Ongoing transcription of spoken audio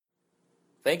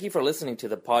Thank you for listening to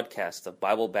the podcast of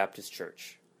Bible Baptist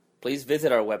Church. Please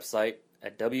visit our website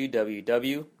at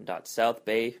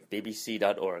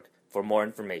www.southbaybbc.org for more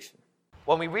information.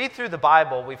 When we read through the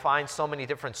Bible, we find so many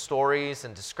different stories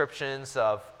and descriptions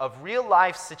of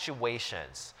real-life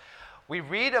situations. We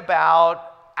read about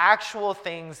actual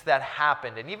things that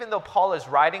happened. And even though Paul is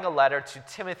writing a letter to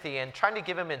Timothy and trying to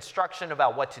give him instruction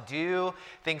about what to do,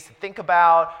 things to think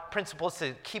about, principles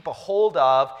to keep a hold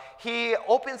of, he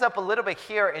opens up a little bit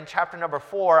here in chapter number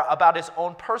 4 about his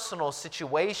own personal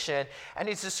situation, and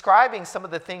he's describing some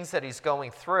of the things that he's going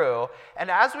through.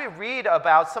 And as we read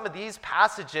about some of these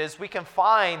passages, we can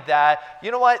find that,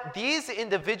 you know what, these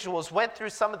individuals went through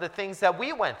some of the things that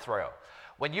we went through.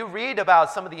 When you read about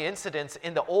some of the incidents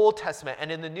in the Old Testament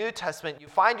and in the New Testament, you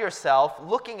find yourself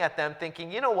looking at them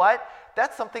thinking, you know what,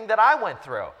 that's something that I went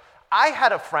through. I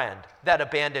had a friend that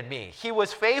abandoned me. He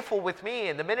was faithful with me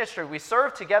in the ministry. We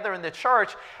served together in the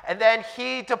church, and then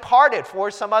he departed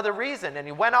for some other reason, and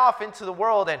he went off into the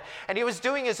world, and he was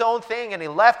doing his own thing, and he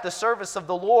left the service of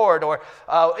the Lord, or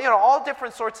all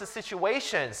different sorts of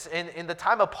situations. In the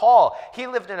time of Paul, he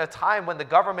lived in a time when the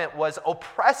government was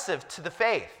oppressive to the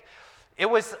faith. It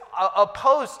was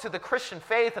opposed to the Christian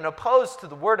faith and opposed to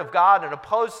the Word of God and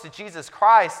opposed to Jesus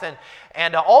Christ.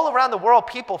 And all around the world,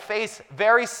 people face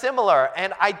very similar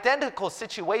and identical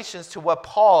situations to what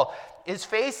Paul is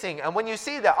facing. And when you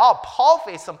see that, Paul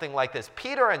faced something like this.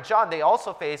 Peter and John, they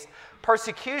also faced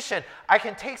persecution. I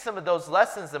can take some of those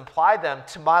lessons and apply them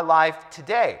to my life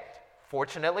today.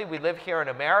 Fortunately, we live here in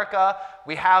America.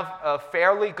 We have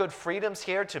fairly good freedoms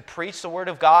here to preach the Word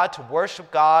of God, to worship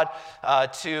God,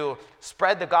 to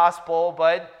spread the gospel,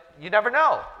 but you never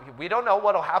know. We don't know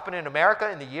what will happen in America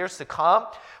in the years to come.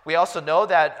 We also know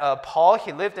that Paul,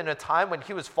 he lived in a time when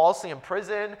he was falsely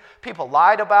imprisoned. People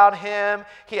lied about him.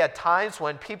 He had times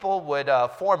when people would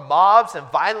form mobs and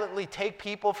violently take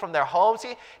people from their homes.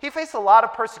 He faced a lot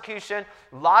of persecution,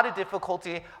 a lot of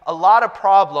difficulty, a lot of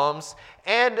problems.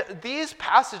 And these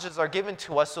passages are given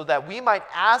to us so that we might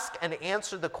ask and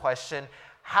answer the question,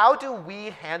 how do we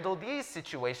handle these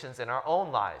situations in our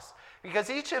own lives?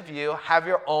 Because each of you have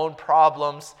your own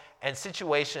problems and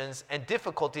situations and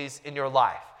difficulties in your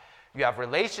life. You have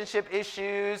relationship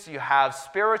issues, you have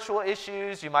spiritual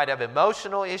issues, you might have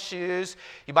emotional issues,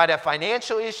 you might have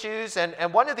financial issues. And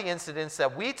one of the incidents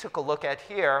that we took a look at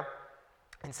here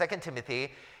in 2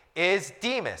 Timothy is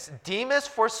Demas. Demas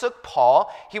forsook Paul.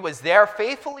 He was there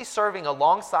faithfully serving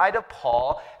alongside of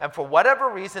Paul, and for whatever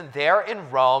reason there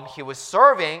in Rome, he was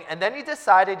serving, and then he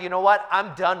decided, you know what,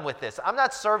 I'm done with this. I'm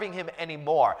not serving him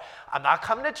anymore. I'm not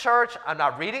coming to church. I'm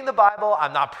not reading the Bible.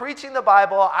 I'm not preaching the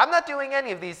Bible. I'm not doing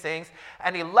any of these things.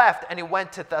 And he left and he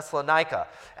went to Thessalonica.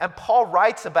 And Paul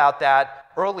writes about that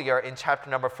earlier in chapter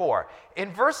number 4.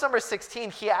 In verse number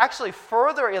 16, he actually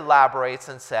further elaborates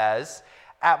and says,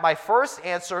 at my first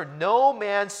answer, no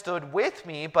man stood with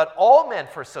me, but all men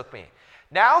forsook me.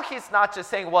 Now he's not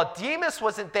just saying, well, Demas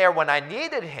wasn't there when I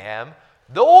needed him.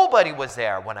 Nobody was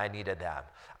there when I needed them.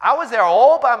 I was there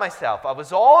all by myself. I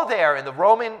was all there in the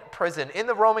Roman prison, in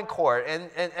the Roman court,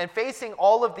 and facing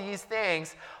all of these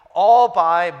things all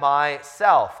by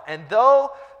myself. And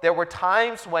though there were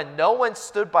times when no one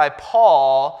stood by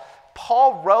Paul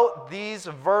wrote these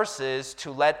verses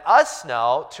to let us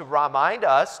know, to remind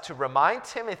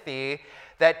Timothy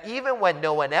that even when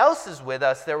no one else is with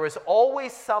us, there is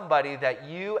always somebody that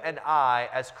you and I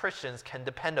as Christians can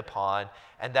depend upon,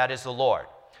 and that is the Lord.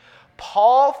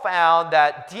 Paul found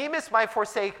that Demas might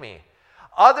forsake me.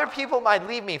 Other people might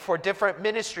leave me for different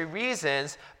ministry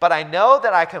reasons, but I know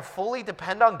that I can fully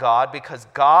depend on God because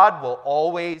God will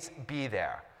always be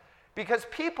there. Because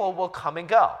people will come and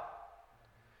go.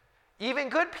 Even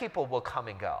good people will come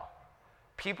and go.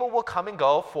 People will come and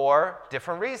go for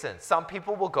different reasons. Some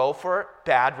people will go for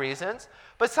bad reasons,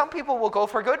 but some people will go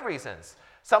for good reasons.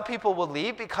 Some people will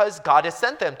leave because God has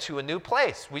sent them to a new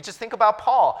place. We just think about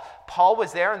Paul. Paul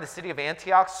was there in the city of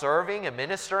Antioch serving and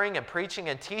ministering and preaching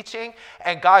and teaching,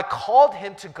 and God called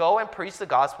him to go and preach the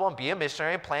gospel and be a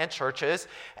missionary and plant churches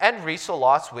and reach the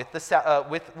lost with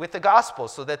the gospel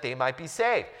so that they might be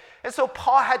saved. And so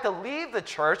Paul had to leave the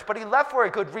church, but he left for a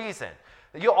good reason.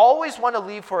 You always want to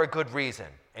leave for a good reason.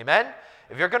 Amen?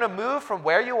 If you're going to move from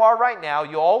where you are right now,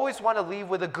 you always want to leave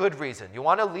with a good reason. You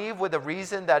want to leave with a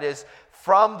reason that is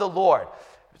from the Lord.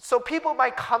 So people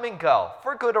might come and go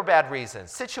for good or bad reasons.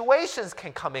 Situations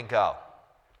can come and go.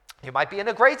 You might be in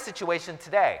a great situation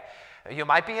today. You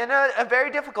might be in a very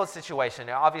difficult situation.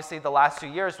 Now, obviously, the last 2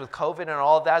 years with COVID and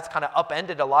all of that's kind of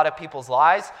upended a lot of people's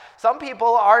lives. Some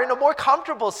people are in a more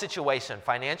comfortable situation.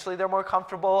 Financially, they're more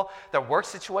comfortable. Their work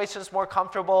situation is more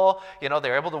comfortable.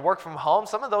 They're able to work from home.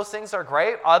 Some of those things are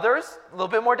great. Others, a little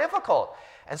bit more difficult.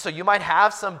 And so you might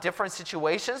have some different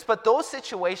situations, but those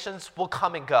situations will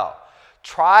come and go.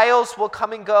 Trials will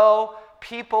come and go.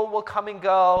 People will come and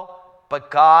go.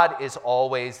 But God is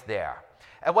always there.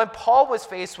 And when Paul was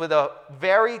faced with a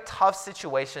very tough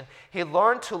situation, he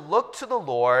learned to look to the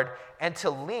Lord and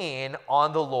to lean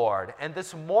on the Lord. And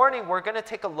this morning, we're going to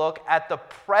take a look at the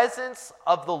presence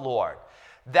of the Lord.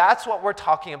 That's what we're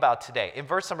talking about today. In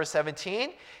verse number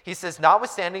 17, he says,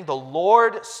 notwithstanding, the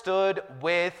Lord stood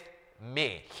with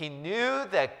me. He knew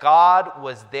that God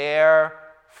was there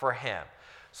for him.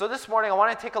 So this morning, I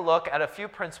want to take a look at a few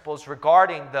principles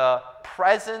regarding the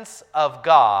presence of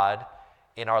God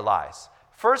in our lives.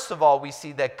 First of all, we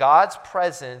see that God's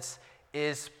presence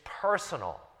is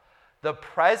personal. The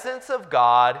presence of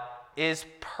God is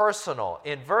personal.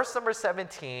 In verse number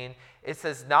 17, it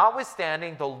says,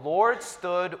 notwithstanding, the Lord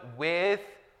stood with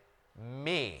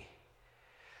me.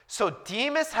 So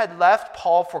Demas had left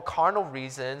Paul for carnal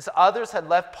reasons. Others had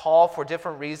left Paul for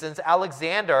different reasons.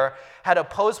 Alexander had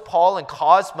opposed Paul and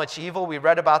caused much evil. We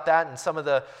read about that in some of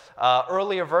the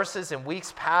earlier verses in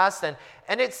weeks past.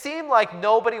 And it seemed like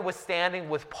nobody was standing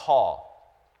with Paul.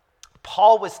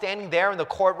 Paul was standing there in the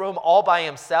courtroom all by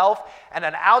himself, and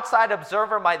an outside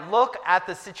observer might look at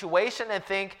the situation and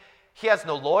think, he has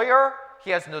no lawyer,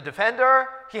 he has no defender,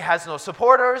 he has no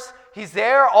supporters, he's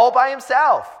there all by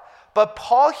himself. But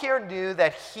Paul here knew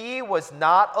that he was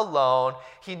not alone.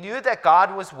 He knew that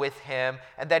God was with him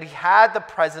and that he had the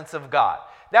presence of God.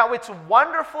 Now, it's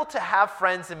wonderful to have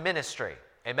friends in ministry.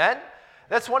 Amen?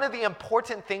 That's one of the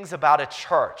important things about a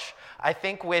church. I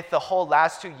think with the whole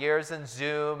last 2 years in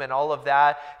Zoom and all of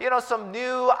that, some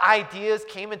new ideas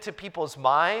came into people's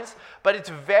minds, but it's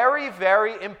very,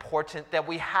 very important that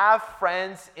we have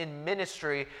friends in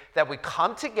ministry, that we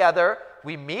come together,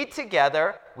 we meet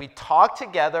together, we talk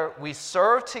together, we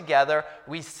serve together,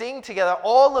 we sing together,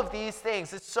 all of these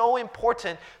things. It's so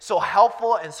important, so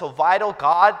helpful, and so vital.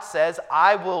 God says,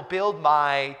 I will build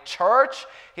my church.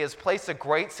 He has placed a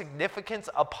great significance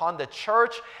upon the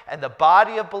church and the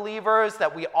body of believers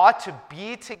that we ought to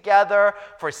be together.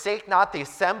 Forsake not the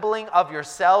assembling of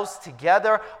yourselves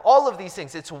together. All of these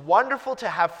things. It's wonderful to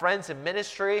have friends in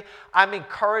ministry. I'm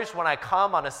encouraged when I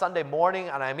come on a Sunday morning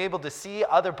and I'm able to see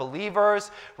other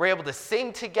believers. We're able to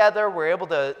sing together. We're able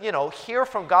to, hear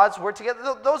from God's word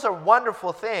together. Those are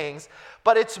wonderful things.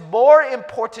 But it's more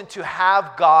important to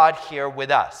have God here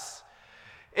with us.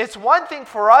 It's one thing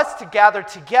for us to gather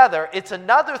together. It's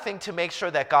another thing to make sure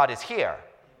that God is here.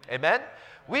 Amen?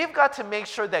 We've got to make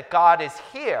sure that God is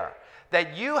here,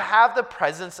 that you have the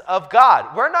presence of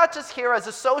God. We're not just here as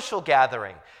a social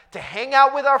gathering, to hang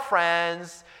out with our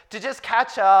friends, to just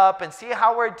catch up and see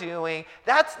how we're doing.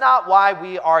 That's not why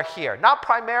we are here. Not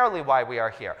primarily why we are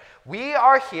here. We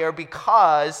are here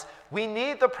because we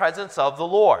need the presence of the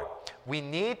Lord. We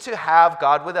need to have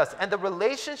God with us. And the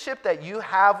relationship that you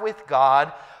have with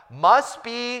God must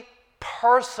be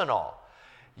personal.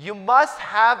 You must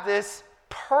have this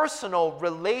personal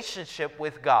relationship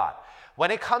with God.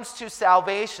 When it comes to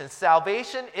salvation,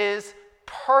 salvation is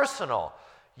personal.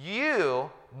 You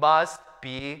must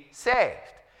be saved.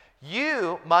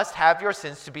 You must have your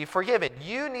sins to be forgiven.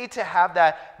 You need to have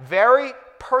that very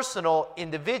personal,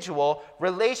 individual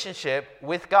relationship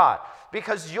with God,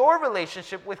 because your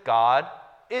relationship with God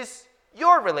is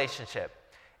your relationship.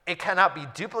 It cannot be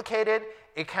duplicated,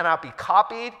 it cannot be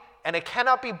copied, and it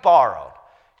cannot be borrowed.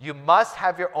 You must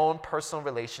have your own personal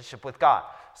relationship with God.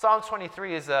 Psalm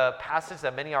 23 is a passage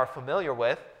that many are familiar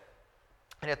with,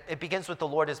 and it begins with, the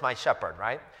Lord is my shepherd,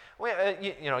 right?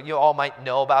 You all might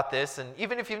know about this, and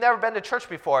even if you've never been to church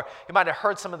before, you might have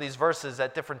heard some of these verses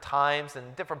at different times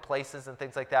and different places and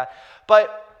things like that.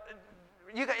 But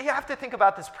you have to think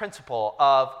about this principle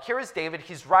of, here is David,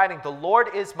 he's writing, the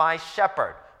Lord is my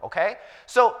shepherd, okay?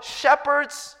 So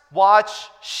shepherds watch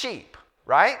sheep,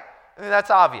 right? I mean,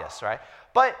 that's obvious, right?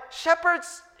 But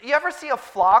shepherds, you ever see a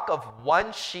flock of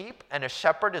one sheep and a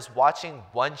shepherd is watching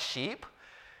one sheep?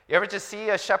 You ever just see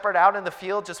a shepherd out in the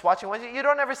field just watching one sheep? You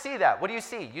don't ever see that. What do you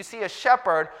see? You see a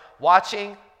shepherd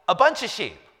watching a bunch of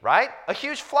sheep, right? A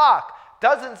huge flock,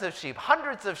 dozens of sheep,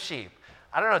 hundreds of sheep.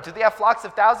 I don't know, do they have flocks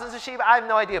of thousands of sheep? I have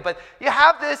no idea. But you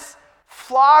have this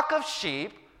flock of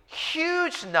sheep,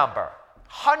 huge number,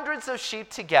 hundreds of sheep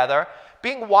together,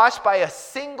 being watched by a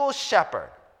single shepherd.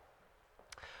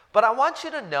 But I want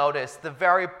you to notice the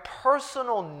very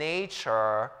personal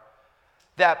nature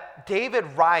that David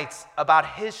writes about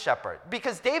his shepherd,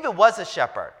 because David was a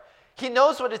shepherd. He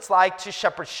knows what it's like to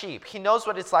shepherd sheep. He knows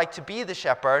what it's like to be the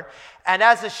shepherd. And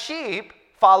as a sheep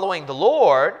following the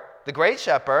Lord, the great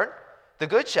shepherd, the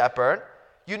good shepherd,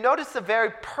 you notice the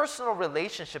very personal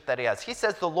relationship that he has. He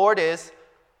says, the Lord is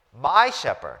my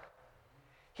shepherd.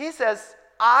 He says,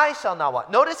 I shall not want.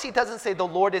 Notice he doesn't say the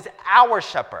Lord is our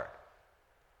shepherd.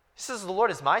 He says, the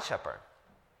Lord is my shepherd.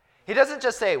 He doesn't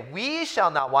just say, we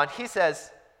shall not want. He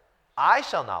says, I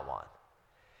shall not want.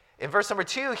 In verse number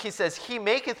 2, he says, he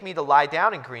maketh me to lie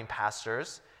down in green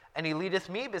pastures, and he leadeth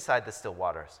me beside the still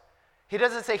waters. He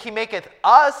doesn't say he maketh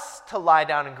us to lie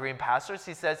down in green pastures.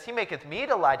 He says, he maketh me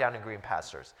to lie down in green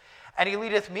pastures, and he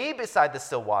leadeth me beside the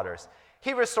still waters.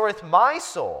 He restoreth my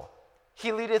soul.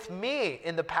 He leadeth me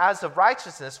in the paths of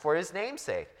righteousness for his name's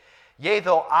sake. Yea,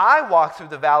 though I walk through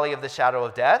the valley of the shadow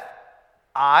of death,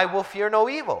 I will fear no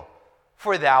evil,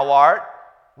 for thou art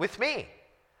with me.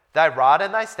 Thy rod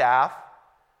and thy staff,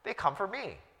 they comfort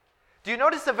me. Do you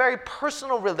notice the very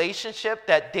personal relationship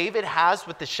that David has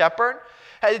with the shepherd?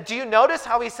 Do you notice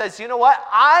how he says, you know what?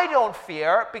 I don't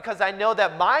fear because I know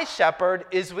that my shepherd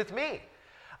is with me.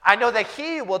 I know that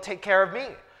he will take care of me.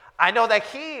 I know that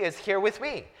he is here with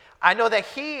me. I know that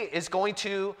he is going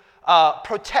to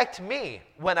protect me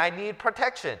when I need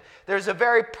protection. There's a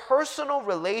very personal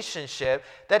relationship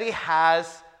that he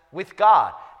has with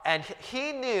God. And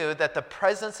he knew that the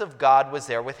presence of God was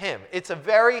there with him. It's a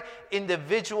very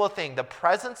individual thing. The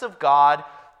presence of God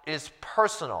is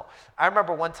personal. I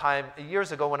remember one time,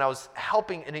 years ago, when I was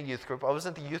helping in a youth group. I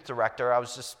wasn't the youth director. I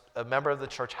was just a member of the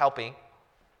church helping.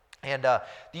 And the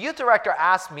youth director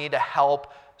asked me to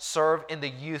help serve in the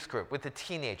youth group with the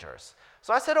teenagers.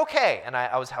 So I said, okay. And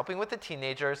I was helping with the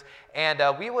teenagers, and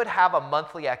we would have a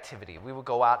monthly activity. We would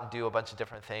go out and do a bunch of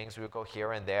different things. We would go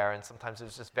here and there, and sometimes it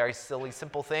was just very silly,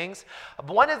 simple things. But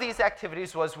one of these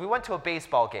activities was we went to a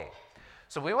baseball game.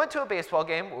 So we went to a baseball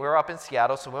game. We were up in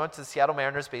Seattle, so we went to the Seattle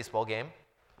Mariners baseball game.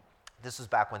 This was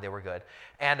back when they were good.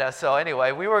 And so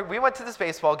anyway, we went to this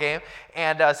baseball game,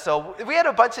 and so we had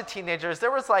a bunch of teenagers.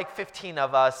 There was like 15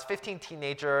 of us, 15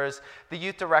 teenagers. The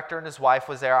youth director and his wife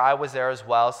was there. I was there as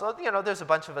well. So, there's a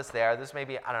bunch of us there. There's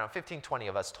maybe, 15, 20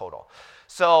 of us total.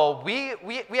 So we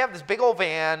have this big old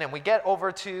van, and we get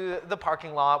over to the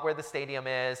parking lot where the stadium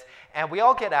is, and we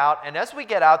all get out. And as we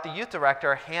get out, the youth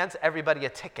director hands everybody a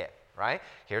ticket. Right?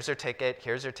 Here's your ticket,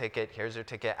 here's your ticket, here's your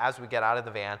ticket as we get out of the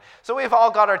van. So we've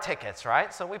all got our tickets,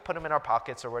 right? So we put them in our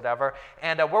pockets or whatever,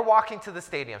 and we're walking to the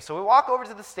stadium. So we walk over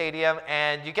to the stadium,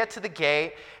 and you get to the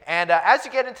gate, and as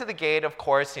you get into the gate, of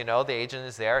course, the agent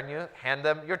is there, and you hand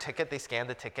them your ticket, they scan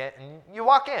the ticket, and you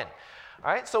walk in.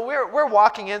 All right, so we're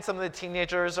walking in. Some of the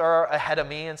teenagers are ahead of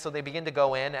me, and so they begin to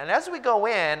go in. And as we go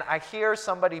in, I hear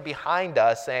somebody behind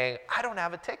us saying, I don't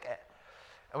have a ticket.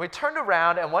 And we turned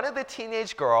around, and one of the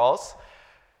teenage girls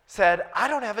said, I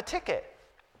don't have a ticket.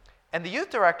 And the youth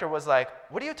director was like,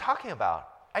 what are you talking about?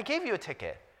 I gave you a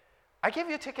ticket. I gave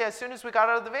you a ticket as soon as we got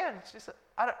out of the van. She said,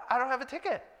 I don't have a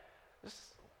ticket.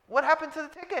 What happened to the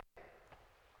ticket?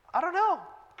 I don't know.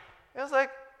 It was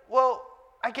like, well,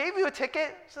 I gave you a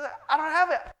ticket. She said, I don't have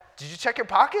it. Did you check your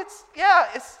pockets? Yeah,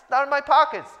 it's not in my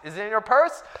pockets. Is it in your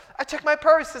purse? I checked my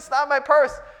purse. It's not in my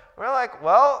purse. We're like,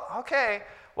 well, okay.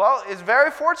 Well, it's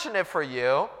very fortunate for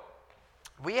you.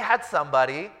 We had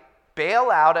somebody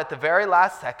bail out at the very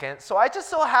last second, so I just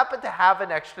so happened to have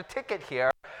an extra ticket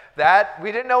here that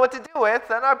we didn't know what to do with,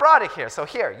 and I brought it here. So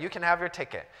here, you can have your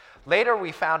ticket. Later,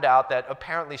 we found out that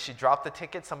apparently she dropped the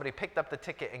ticket. Somebody picked up the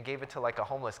ticket and gave it to like a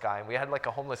homeless guy, and we had like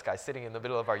a homeless guy sitting in the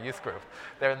middle of our youth group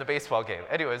there in the baseball game.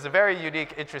 Anyway, it was a very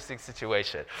unique, interesting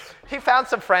situation. He found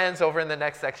some friends over in the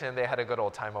next section, and they had a good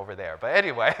old time over there. But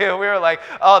anyway, we were like,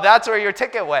 oh, that's where your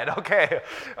ticket went. Okay.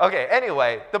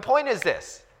 Anyway, the point is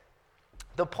this.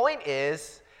 The point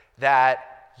is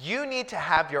that you need to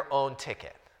have your own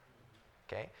ticket.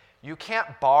 Okay? You can't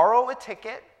borrow a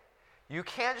ticket. You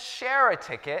can't share a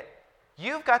ticket.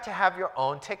 You've got to have your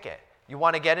own ticket. You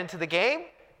want to get into the game?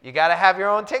 You got to have your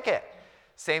own ticket.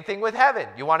 Same thing with heaven.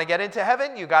 You want to get into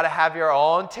heaven? You got to have your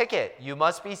own ticket. You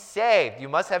must be saved. You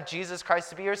must have Jesus Christ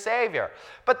to be your Savior.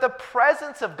 But the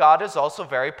presence of God is also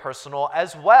very personal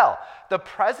as well. The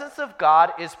presence of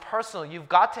God is personal. You've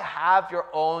got to have your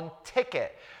own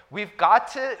ticket. We've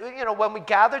got to, when we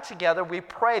gather together, we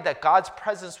pray that God's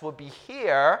presence will be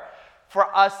here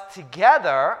for us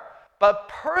together. But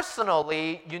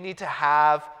personally, you need to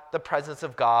have the presence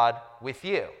of God with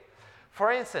you.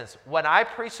 For instance, when I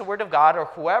preach the Word of God, or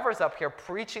whoever's up here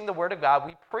preaching the Word of God,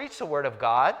 we preach the Word of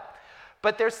God,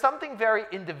 but there's something very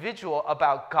individual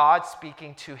about God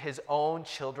speaking to his own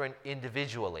children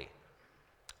individually.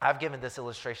 I've given this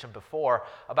illustration before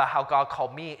about how God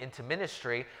called me into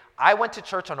ministry. I went to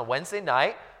church on a Wednesday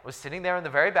night, was sitting there in the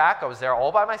very back. I was there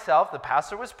all by myself. The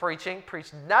pastor was preached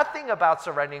nothing about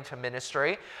surrendering to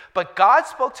ministry, but God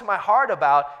spoke to my heart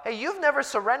about, hey, you've never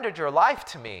surrendered your life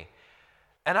to me.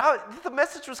 And the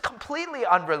message was completely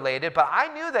unrelated, but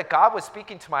I knew that God was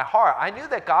speaking to my heart. I knew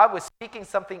that God was speaking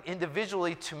something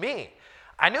individually to me.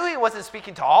 I knew he wasn't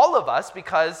speaking to all of us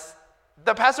because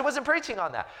the pastor wasn't preaching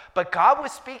on that. But God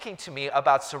was speaking to me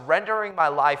about surrendering my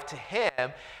life to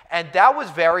him, and that was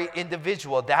very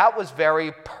individual. That was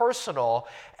very personal,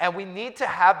 and we need to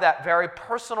have that very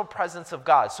personal presence of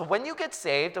God. So when you get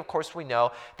saved, of course, we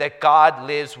know that God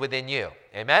lives within you.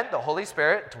 Amen? The Holy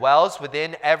Spirit dwells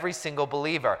within every single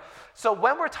believer. So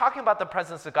when we're talking about the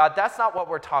presence of God, that's not what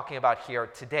we're talking about here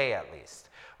today, at least.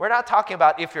 We're not talking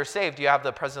about if you're saved, you have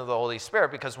the presence of the Holy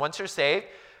Spirit, because once you're saved,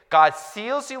 God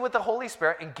seals you with the Holy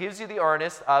Spirit and gives you the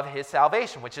earnest of his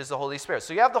salvation, which is the Holy Spirit.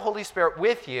 So you have the Holy Spirit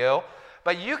with you,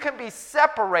 but you can be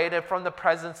separated from the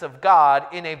presence of God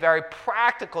in a very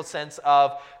practical sense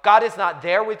of God is not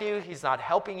there with you, he's not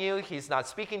helping you, he's not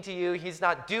speaking to you, he's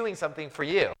not doing something for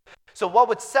you. So what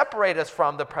would separate us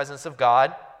from the presence of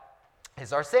God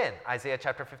is our sin. Isaiah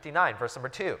chapter 59, verse number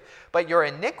 2. But your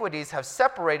iniquities have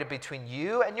separated between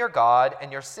you and your God,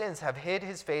 and your sins have hid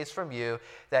his face from you,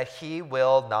 that he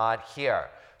will not hear.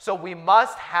 So we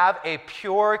must have a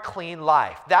pure, clean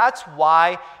life. That's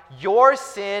why your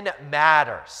sin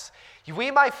matters.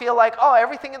 We might feel like, oh,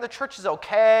 everything in the church is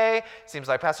okay. Seems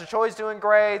like Pastor Choi is doing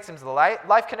great. Seems the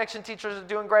Life Connection teachers are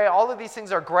doing great. All of these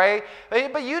things are great.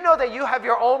 But you know that you have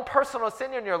your own personal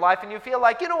sin in your life, and you feel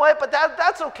like, you know what, but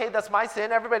that's okay. That's my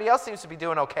sin. Everybody else seems to be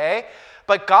doing okay.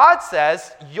 But God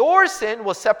says, your sin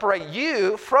will separate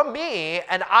you from me,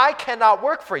 and I cannot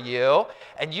work for you,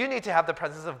 and you need to have the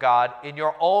presence of God in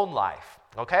your own life.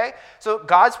 Okay? So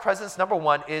God's presence, number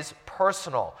one, is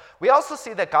personal. We also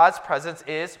see that God's presence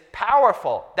is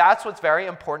powerful. That's what's very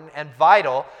important and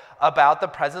vital about the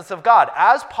presence of God.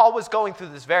 As Paul was going through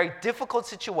this very difficult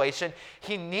situation,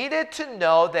 he needed to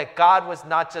know that God was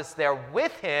not just there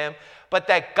with him, but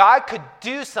that God could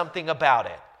do something about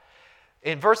it.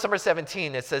 In verse number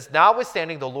 17, it says,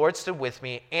 notwithstanding, the Lord stood with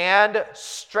me and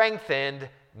strengthened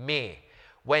me.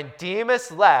 When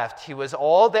Demas left, he was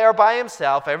all there by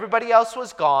himself. Everybody else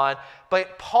was gone.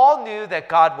 But Paul knew that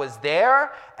God was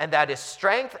there and that his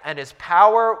strength and his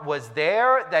power was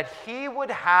there, that he would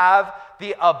have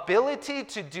the ability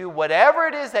to do whatever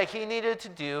it is that he needed to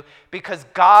do because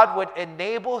God would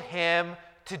enable him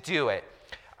to do it.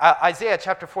 Isaiah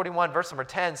chapter 41, verse number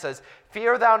 10 says,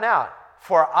 fear thou not,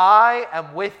 for I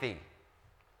am with thee.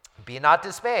 Be not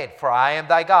dismayed, for I am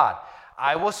thy God.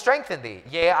 I will strengthen thee,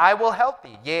 yea, I will help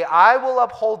thee, yea, I will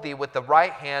uphold thee with the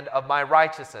right hand of my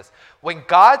righteousness. When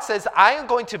God says, I am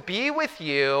going to be with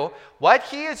you, what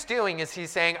he is doing is he's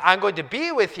saying, I'm going to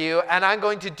be with you and I'm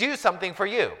going to do something for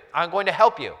you. I'm going to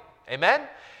help you. Amen?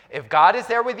 If God is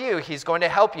there with you, he's going to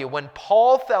help you. When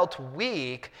Paul felt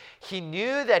weak, he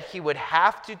knew that he would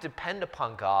have to depend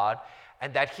upon God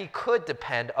and that he could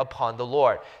depend upon the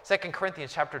Lord. 2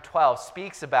 Corinthians chapter 12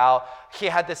 speaks about he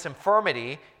had this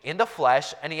infirmity in the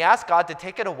flesh, and he asked God to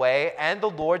take it away, and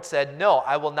the Lord said, no,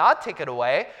 I will not take it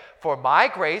away, for my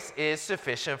grace is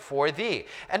sufficient for thee.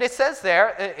 And it says there,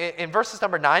 in verses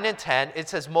number 9 and 10, it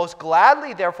says, most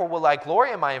gladly therefore will I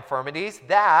glory in my infirmities,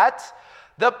 that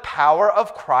the power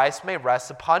of Christ may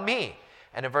rest upon me.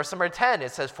 And in verse number 10,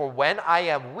 it says, for when I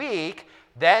am weak,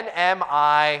 then am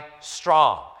I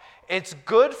strong. It's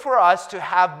good for us to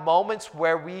have moments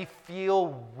where we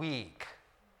feel weak.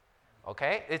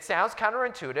 Okay? It sounds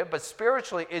counterintuitive, but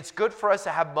spiritually, it's good for us to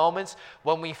have moments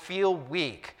when we feel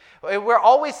weak. We're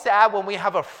always sad when we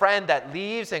have a friend that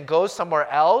leaves and goes somewhere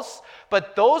else,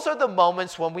 but those are the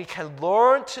moments when we can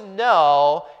learn to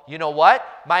know, you know what?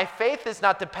 My faith is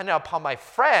not dependent upon my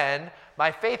friend.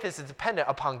 My faith is dependent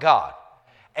upon God.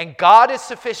 And God is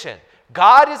sufficient.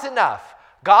 God is enough.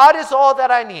 God is all that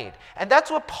I need. And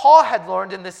that's what Paul had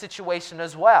learned in this situation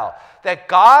as well. That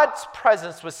God's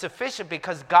presence was sufficient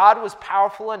because God was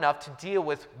powerful enough to deal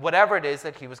with whatever it is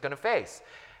that he was going to face.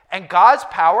 And God's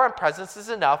power and presence is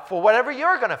enough for whatever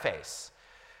you're going to face.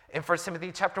 In 1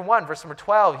 Timothy chapter 1, verse number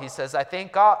 12, he says, I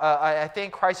thank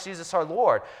Christ Jesus our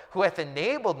Lord, who hath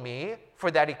enabled me,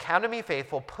 for that he counted me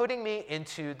faithful, putting me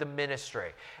into the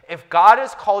ministry. If God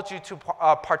has called you to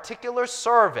a particular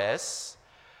service,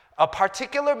 a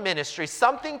particular ministry,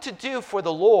 something to do for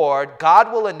the Lord,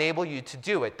 God will enable you to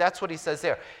do it. That's what he says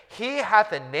there. He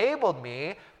hath enabled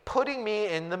me, putting me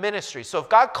in the ministry. So if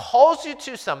God calls you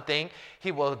to something,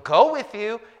 he will go with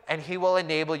you and he will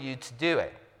enable you to do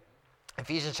it.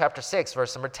 Ephesians chapter 6,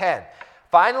 verse number 10.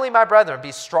 Finally, my brethren,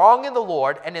 be strong in the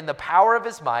Lord and in the power of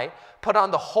his might. Put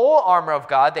on the whole armor of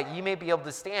God that ye may be able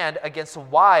to stand against the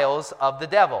wiles of the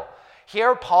devil.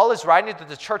 Here, Paul is writing to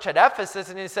the church at Ephesus,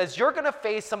 and he says, you're going to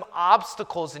face some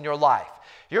obstacles in your life.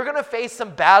 You're going to face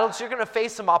some battles. You're going to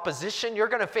face some opposition. You're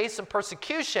going to face some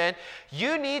persecution.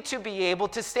 You need to be able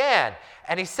to stand.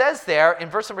 And he says there in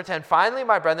verse number 10, finally,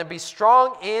 my brethren, be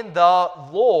strong in the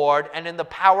Lord and in the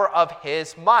power of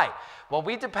his might. When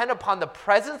we depend upon the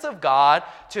presence of God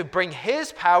to bring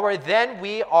his power, then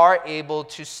we are able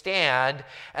to stand.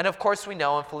 And of course, we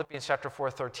know in Philippians chapter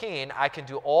 4:13, I can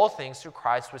do all things through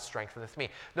Christ which strengtheneth me.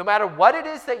 No matter what it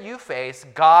is that you face,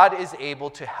 God is able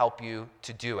to help you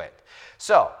to do it.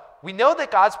 So we know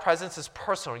that God's presence is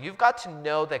personal. You've got to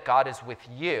know that God is with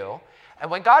you.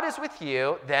 And when God is with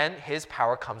you, then his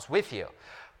power comes with you.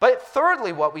 But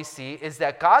thirdly, what we see is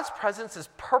that God's presence is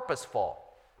purposeful.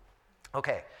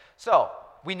 Okay, so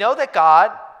we know that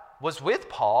God was with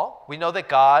Paul. We know that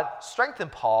God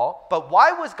strengthened Paul. But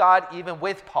why was God even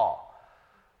with Paul?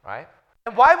 Right?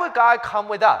 And why would God come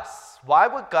with us? Why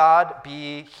would God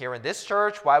be here in this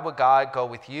church? Why would God go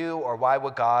with you? Or why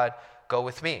would God go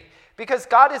with me? Because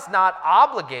God is not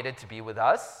obligated to be with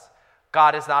us.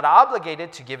 God is not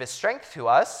obligated to give his strength to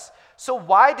us. So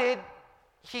why did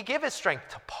he give his strength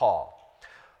to Paul?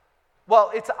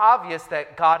 Well, it's obvious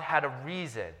that God had a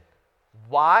reason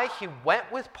why he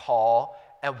went with Paul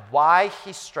and why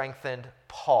he strengthened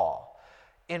Paul.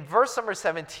 In verse number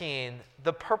 17,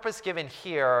 the purpose given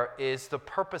here is the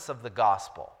purpose of the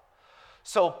gospel.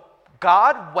 So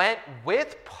God went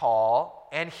with Paul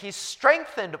and he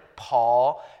strengthened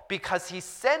Paul because he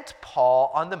sent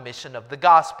Paul on the mission of the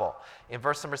gospel. In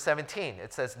verse number 17,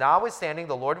 it says, notwithstanding,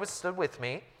 the Lord stood with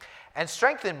me and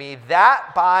strengthened me,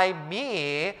 that by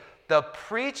me the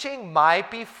preaching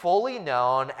might be fully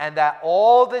known and that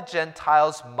all the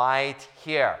Gentiles might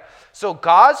hear. So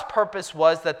God's purpose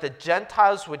was that the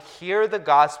Gentiles would hear the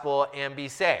gospel and be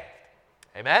saved.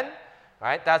 Amen? All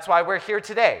right? That's why we're here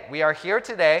today. We are here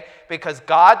today because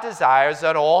God desires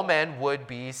that all men would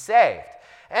be saved.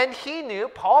 And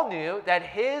Paul knew that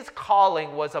his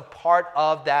calling was a part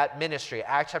of that ministry.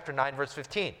 Acts chapter 9, verse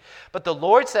 15. But the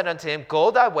Lord said unto him,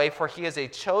 go thy way, for he is a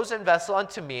chosen vessel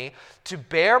unto me to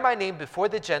bear my name before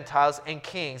the Gentiles and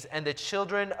kings and the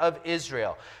children of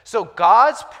Israel. So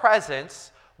God's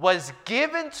presence was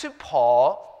given to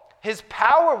Paul. His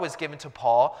power was given to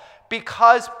Paul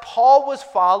because Paul was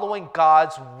following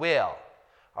God's will.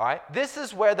 All right? This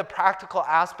is where the practical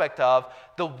aspect of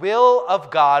the will of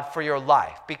God for your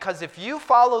life. Because if you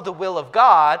follow the will of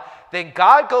God, then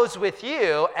God goes with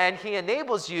you and he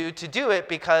enables you to do it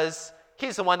because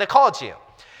he's the one that called you.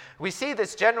 We see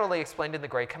this generally explained in the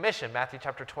Great Commission, Matthew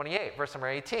chapter 28, verse number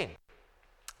 18.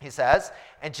 He says,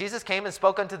 and Jesus came and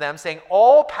spoke unto them, saying,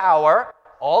 all power,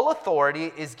 all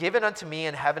authority is given unto me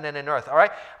in heaven and in earth. All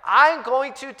right? I'm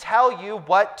going to tell you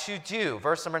what to do.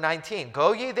 Verse number 19.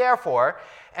 Go ye therefore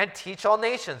and teach all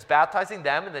nations, baptizing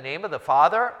them in the name of the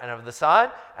Father and of the Son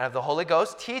and of the Holy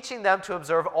Ghost, teaching them to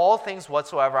observe all things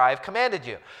whatsoever I have commanded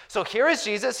you. So here is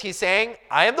Jesus. He's saying,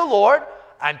 I am the Lord.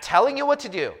 I'm telling you what to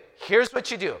do. Here's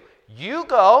what you do. You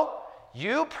go,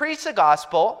 you preach the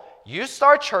gospel, you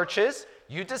start churches,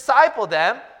 you disciple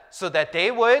them, so that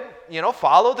they would,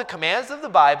 follow the commands of the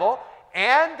Bible,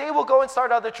 and they will go and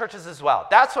start other churches as well.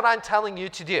 That's what I'm telling you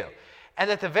to do. And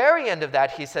at the very end of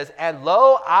that, he says, and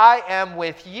lo, I am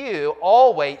with you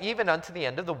always, even unto the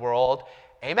end of the world.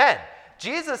 Amen.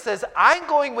 Jesus says, I'm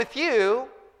going with you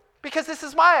because this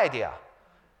is my idea.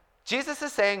 Jesus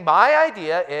is saying, my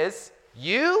idea is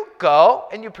you go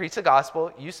and you preach the gospel,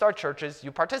 you start churches,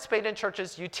 you participate in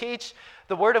churches, you teach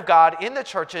the word of God in the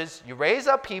churches, you raise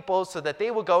up people so that they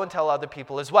will go and tell other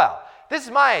people as well. This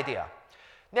is my idea.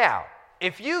 Now,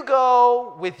 if you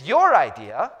go with your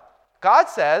idea, God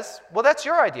says, well, that's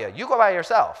your idea. You go by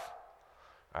yourself.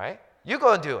 All right? You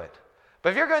go and do it. But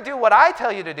if you're going to do what I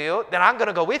tell you to do, then I'm going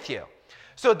to go with you.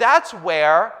 So that's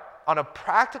where, on a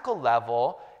practical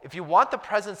level, if you want the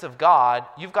presence of God,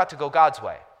 you've got to go God's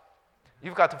way.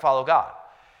 You've got to follow God.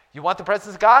 You want the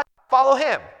presence of God? Follow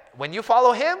him. When you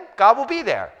follow him, God will be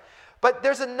there. But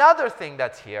there's another thing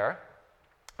that's here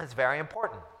that's very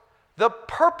important. The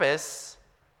purpose,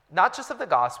 not just of the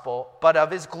gospel, but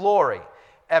of his glory.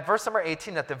 At verse number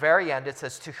 18, at the very end, it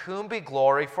says, to whom be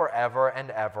glory forever and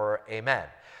ever. Amen.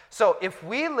 So if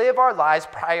we live our lives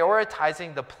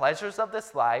prioritizing the pleasures of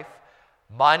this life,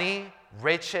 money,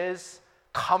 riches,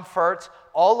 comfort,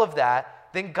 all of that,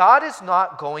 then God is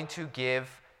not going to give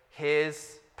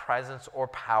his presence or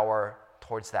power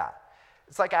towards that.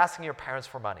 It's like asking your parents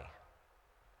for money,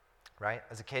 right?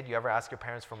 As a kid, you ever ask your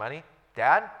parents for money?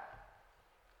 Dad,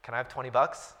 can I have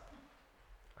 $20?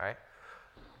 right?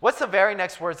 What's the very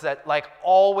next words that like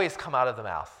always come out of the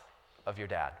mouth of your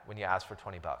dad when you ask for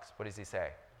 $20? What does he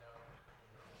say?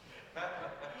 No.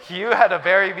 You had a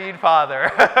very mean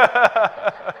father.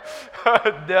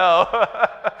 No.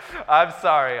 I'm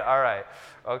sorry. All right.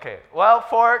 Okay. Well,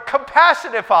 for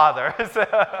compassionate fathers,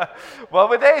 what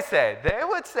would they say? They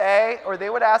would say, or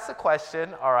they would ask the question,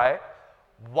 all right,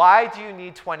 why do you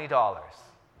need $20?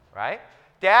 Right?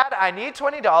 Dad, I need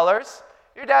 $20.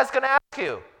 Your dad's going to ask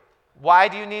you, why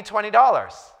do you need $20?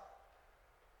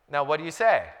 Now, what do you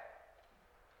say?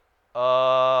 I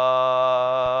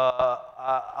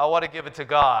want to give it to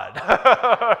God.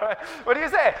 What do you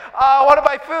say? I want to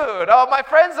buy food. Oh, my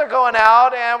friends are going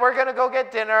out and we're going to go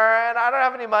get dinner and I don't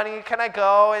have any money. Can I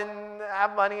go and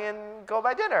have money and go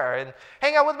buy dinner and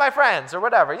hang out with my friends or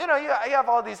whatever? You know, you have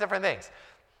all these different things.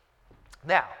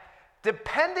 Now,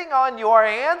 depending on your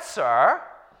answer, all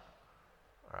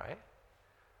right,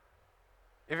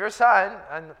 if your son,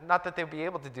 and not that they'll be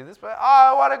able to do this, but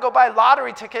I want to go buy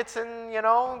lottery tickets and, you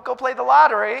know, go play the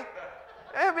lottery.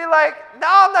 It'd be like, no,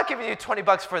 I'm not giving you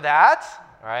 $20 for that,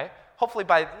 all right? Hopefully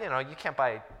you can't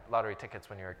buy lottery tickets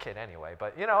when you're a kid anyway,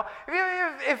 but, you know,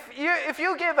 if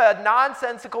you give a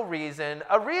nonsensical reason,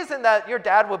 a reason that your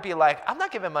dad would be like, I'm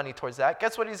not giving money towards that,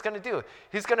 guess what he's going to do?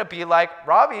 He's going to be like,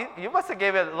 Robbie, you must have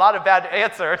gave it a lot of bad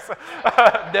answers.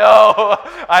 No,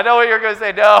 I know what you're going to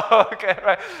say, no, okay,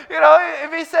 right? You know,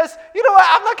 if he says, you know what,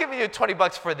 I'm not giving you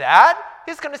 $20 for that,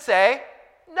 he's going to say,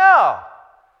 no.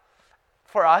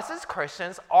 For us as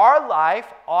Christians, our life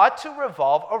ought to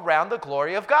revolve around the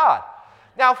glory of God.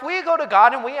 Now, if we go to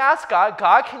God and we ask God,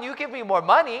 God, can you give me more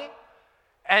money?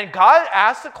 And God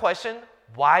asks the question,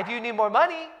 why do you need more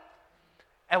money?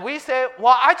 And we say,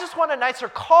 well, I just want a nicer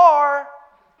car.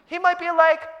 He might be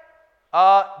like,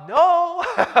 no,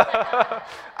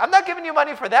 I'm not giving you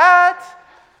money for that.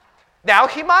 Now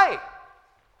he might.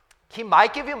 He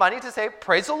might give you money to say,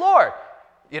 praise the Lord.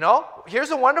 You know,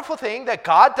 here's a wonderful thing that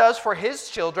God does for his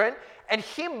children, and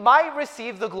he might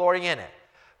receive the glory in it.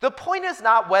 The point is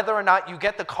not whether or not you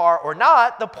get the car or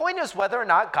not. The point is whether or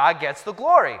not God gets the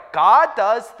glory. God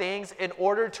does things in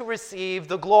order to receive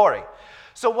the glory.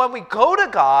 So when we go to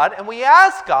God and we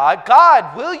ask God,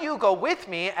 God, will you go with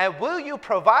me and will you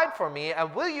provide for me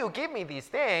and will you give me these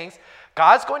things?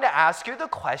 God's going to ask you the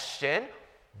question,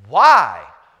 why?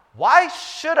 Why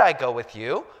should I go with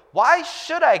you? Why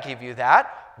should I give you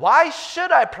that? Why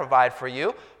should I provide for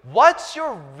you? What's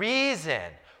your reason?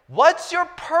 What's your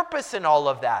purpose in all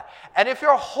of that? And if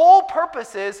your whole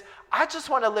purpose is, I just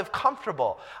want to live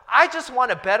comfortable. I just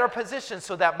want a better position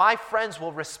so that my friends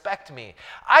will respect me.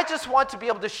 I just want to be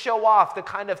able to show off the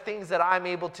kind of things that I'm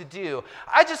able to do.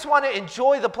 I just want to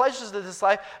enjoy the pleasures of this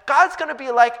life. God's going to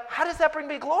be like, how does that bring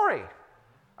me glory?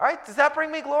 All right, does that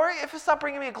bring me glory? If it's not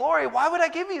bringing me glory, why would I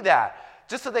give you that?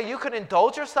 Just so that you could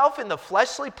indulge yourself in the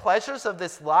fleshly pleasures of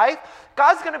this life?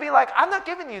 God's going to be like, I'm not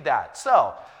giving you that.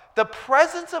 So, the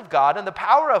presence of God and the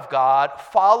power of God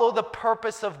follow the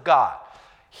purpose of God.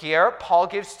 Here, Paul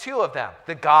gives two of them,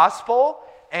 the gospel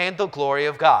and the glory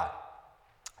of God.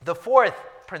 The fourth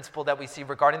principle that we see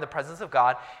regarding the presence of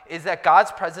God is that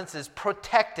God's presence is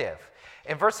protective.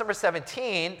 In verse number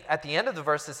 17, at the end of the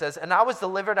verse, it says, and I was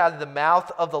delivered out of the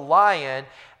mouth of the lion,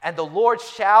 and the Lord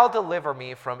shall deliver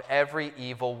me from every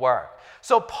evil work.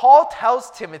 So Paul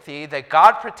tells Timothy that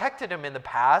God protected him in the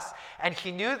past, and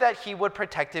he knew that he would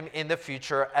protect him in the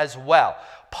future as well.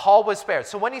 Paul was spared.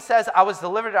 So when he says, I was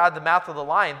delivered out of the mouth of the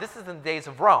lion, this is in the days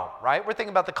of Rome, right? We're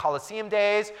thinking about the Colosseum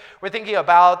days, we're thinking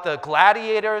about the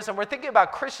gladiators, and we're thinking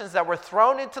about Christians that were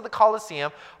thrown into the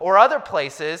Colosseum or other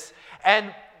places,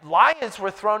 and lions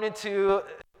were thrown into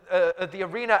the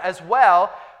arena as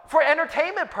well for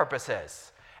entertainment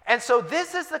purposes. And so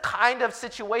this is the kind of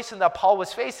situation that Paul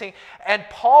was facing. And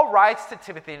Paul writes to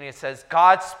Timothy and he says,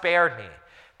 God spared me.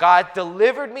 God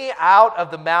delivered me out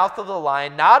of the mouth of the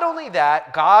lion. Not only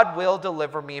that, God will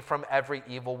deliver me from every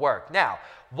evil work. Now,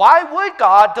 why would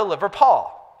God deliver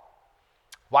Paul?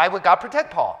 Why would God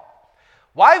protect Paul?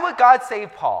 Why would God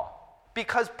save Paul?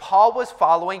 Because Paul was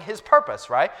following his purpose,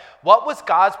 right? What was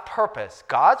God's purpose?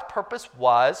 God's purpose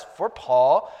was for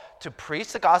Paul to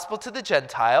preach the gospel to the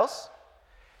Gentiles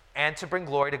and to bring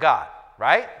glory to God,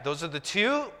 right? Those are the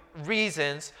two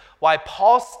reasons why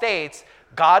Paul states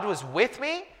God was with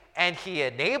me and he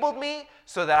enabled me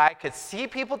so that I could see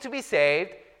people to be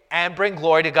saved and bring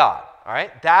glory to God, all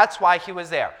right? That's why he was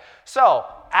there. So,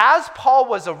 as Paul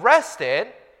was arrested,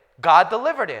 God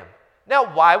delivered him.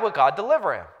 Now, why would God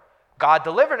deliver him? God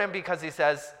delivered him because he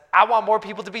says, I want more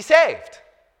people to be saved.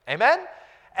 Amen?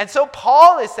 And so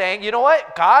Paul is saying, you know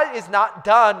what? God is not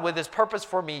done with his purpose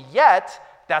for me yet.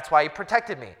 That's why he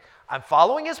protected me. I'm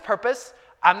following his purpose.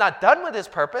 I'm not done with his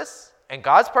purpose, and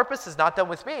God's purpose is not done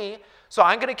with me, so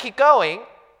I'm going to keep going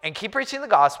and keep preaching the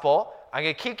gospel. I'm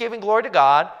going to keep giving glory to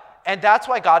God, and that's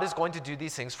why God is going to do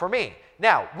these things for me.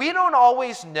 Now, we don't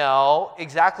always know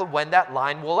exactly when that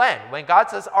line will end. When God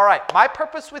says, all right, my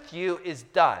purpose with you is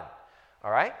done,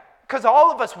 all right? Because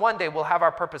all of us one day will have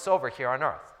our purpose over here on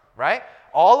earth, right?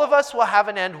 All of us will have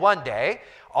an end one day.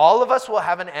 All of us will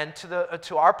have an end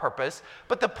to our purpose.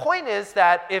 But the point is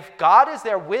that if God is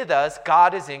there with us,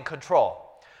 God is in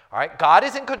control, all right? God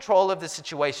is in control of the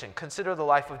situation. Consider the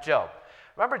life of Job.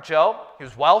 Remember Job? He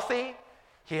was wealthy.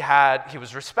 He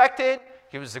was respected.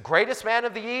 He was the greatest man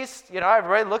of the East.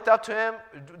 Everybody looked up to him,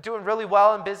 doing really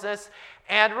well in business.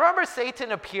 And remember,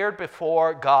 Satan appeared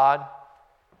before God.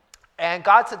 And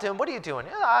God said to him, what are you doing?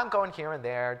 I'm going here and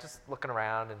there, just looking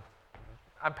around. And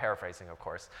I'm paraphrasing, of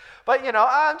course. But,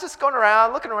 I'm just going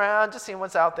around, looking around, just seeing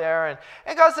what's out there.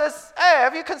 And God says, hey,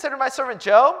 have you considered my servant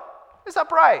Job? He's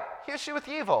upright. He escheweth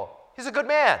evil. He's a good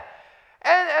man.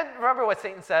 And remember what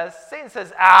Satan says? Satan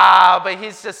says, but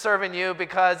he's just serving you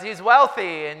because he's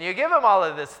wealthy and you give him all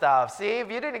of this stuff. See,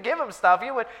 if you didn't give him stuff, he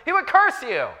would curse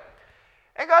you.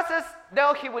 And God says,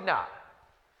 no, he would not.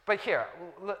 But here,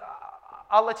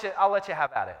 I'll let you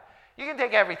have at it. You can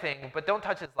take everything, but don't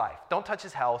touch his life. Don't touch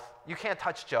his health. You can't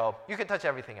touch Job. You can touch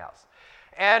everything else.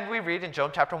 And we read in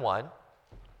Job chapter 1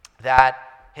 that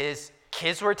his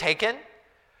kids were taken.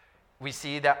 We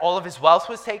see that all of his wealth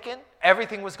was taken.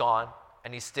 Everything was gone.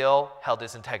 And he still held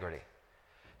his integrity.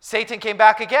 Satan came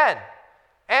back again.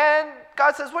 And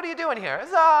God says, what are you doing here? He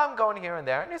says, I'm going here and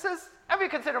there. And he says, have you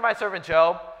considered my servant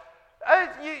Job?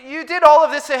 You did all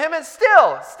of this to him, and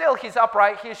still he's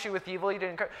upright. He escheweth evil. He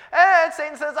didn't curse. And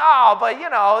Satan says, but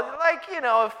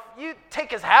if you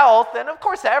take his health, then of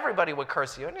course everybody would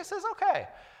curse you. And he says, okay,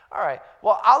 all right.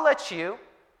 Well, I'll let you,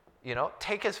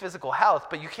 take his physical health,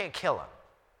 but you can't kill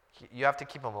him. You have to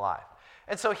keep him alive.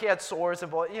 And so he had sores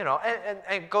and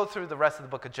go through the rest of the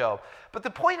book of Job. But the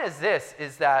point is this,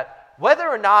 is that whether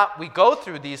or not we go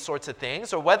through these sorts of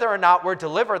things or whether or not we're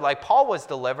delivered like Paul was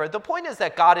delivered, the point is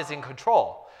that God is in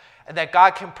control and that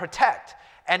God can protect.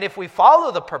 And if we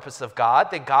follow the purpose of God,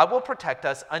 then God will protect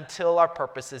us until our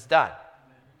purpose is done.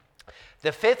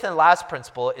 The fifth and last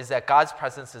principle is that God's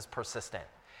presence is persistent.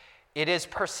 It is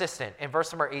persistent. In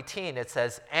verse number 18, it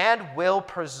says, and will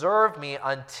preserve me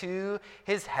unto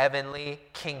his heavenly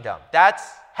kingdom. That's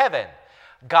heaven.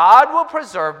 God will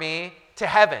preserve me to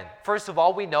heaven. First of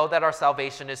all, we know that our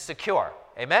salvation is secure.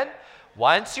 Amen?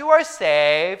 Once you are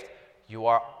saved, you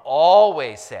are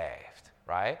always saved,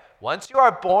 right? Once you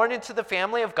are born into the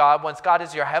family of God, once God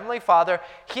is your heavenly Father,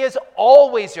 he is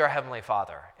always your heavenly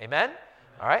Father. Amen?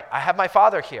 All right? I have my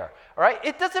Father here. All right?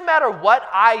 It doesn't matter what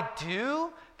I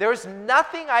do. There's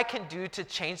nothing I can do to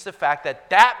change the fact that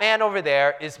that man over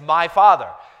there is my Father.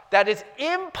 That is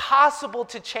impossible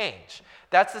to change.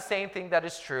 That's the same thing that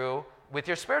is true with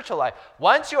your spiritual life.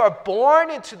 Once you are born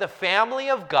into the family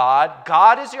of God,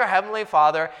 God is your heavenly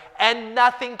Father, and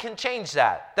nothing can change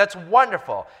that. That's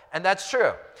wonderful, and that's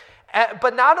true.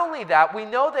 But not only that, we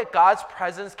know that God's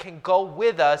presence can go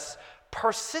with us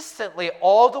persistently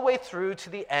all the way through to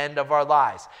the end of our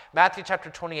lives. Matthew chapter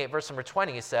 28, verse number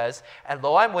 20 says, and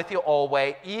lo, I'm with you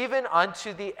always, even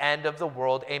unto the end of the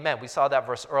world. Amen. We saw that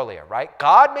verse earlier, right?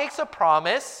 God makes a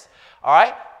promise, all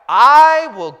right?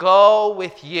 I will go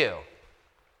with you.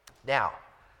 Now,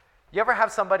 you ever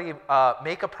have somebody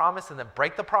make a promise and then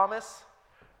break the promise?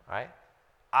 Right?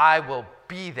 I will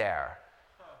be there.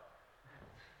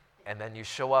 And then you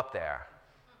show up there,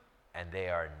 and they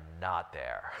are not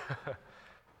there.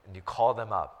 And you call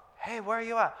them up. Hey, where are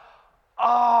you at?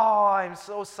 Oh, I'm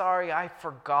so sorry, I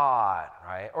forgot,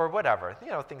 right? Or whatever.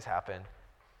 Things happen,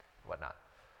 whatnot.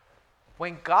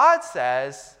 When God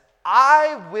says,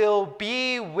 I will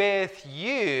be with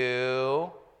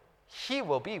you, he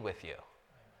will be with you.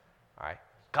 All right?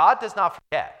 God does not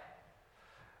forget.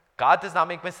 God does not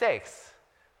make mistakes.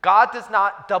 God does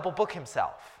not double book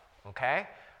himself. Okay?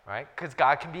 All right? Because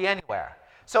God can be anywhere.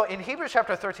 So in Hebrews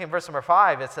chapter 13, verse number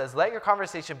 5, it says, let your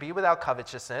conversation be without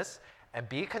covetousness, and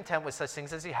be content with such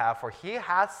things as you have, for he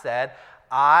hath said,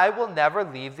 I will never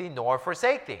leave thee nor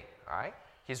forsake thee. All right?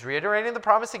 He's reiterating the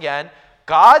promise again.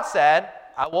 God said,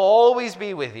 I will always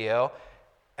be with you.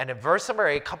 And in verse number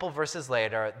 8, a couple verses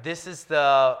later, this is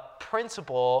the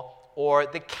principle or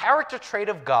the character trait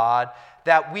of God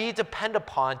that we depend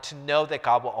upon to know that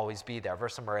God will always be there.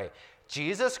 Verse number 8,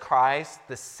 Jesus Christ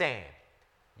the same,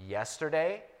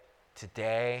 yesterday,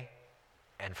 today,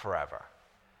 and forever.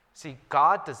 See,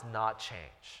 God does not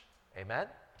change. Amen?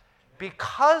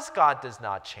 Because God does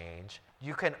not change,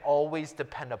 you can always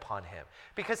depend upon him.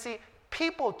 Because see,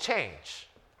 people change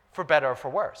for better or for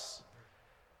worse.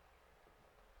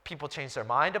 People change their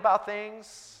mind about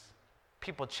things.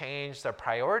 People change their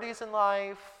priorities in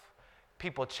life.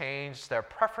 People change their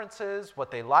preferences,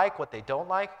 what they like, what they don't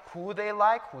like, who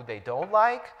they don't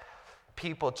like.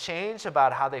 People change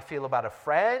about how they feel about a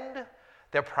friend.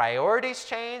 Their priorities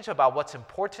change about what's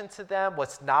important to them,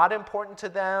 what's not important to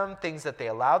them, things that they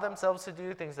allow themselves to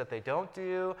do, things that they don't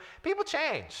do. People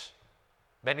change.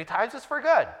 Many times it's for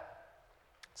good.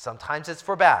 Sometimes it's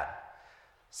for bad.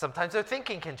 Sometimes their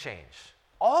thinking can change.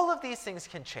 All of these things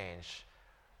can change,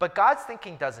 but God's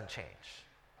thinking doesn't change.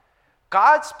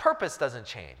 God's purpose doesn't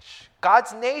change.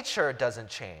 God's nature doesn't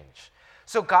change.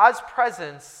 So God's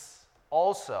presence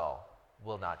also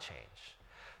will not change.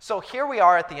 So here we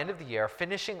are at the end of the year,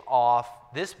 finishing off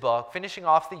this book, finishing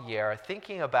off the year,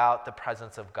 thinking about the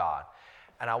presence of God.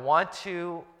 And I want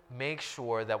to make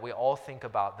sure that we all think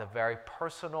about the very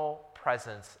personal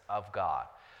presence of God.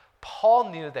 Paul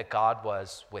knew that God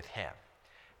was with him.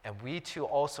 And we too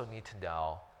also need to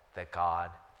know that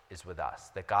God is with us,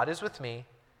 that God is with me,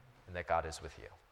 and that God is with you.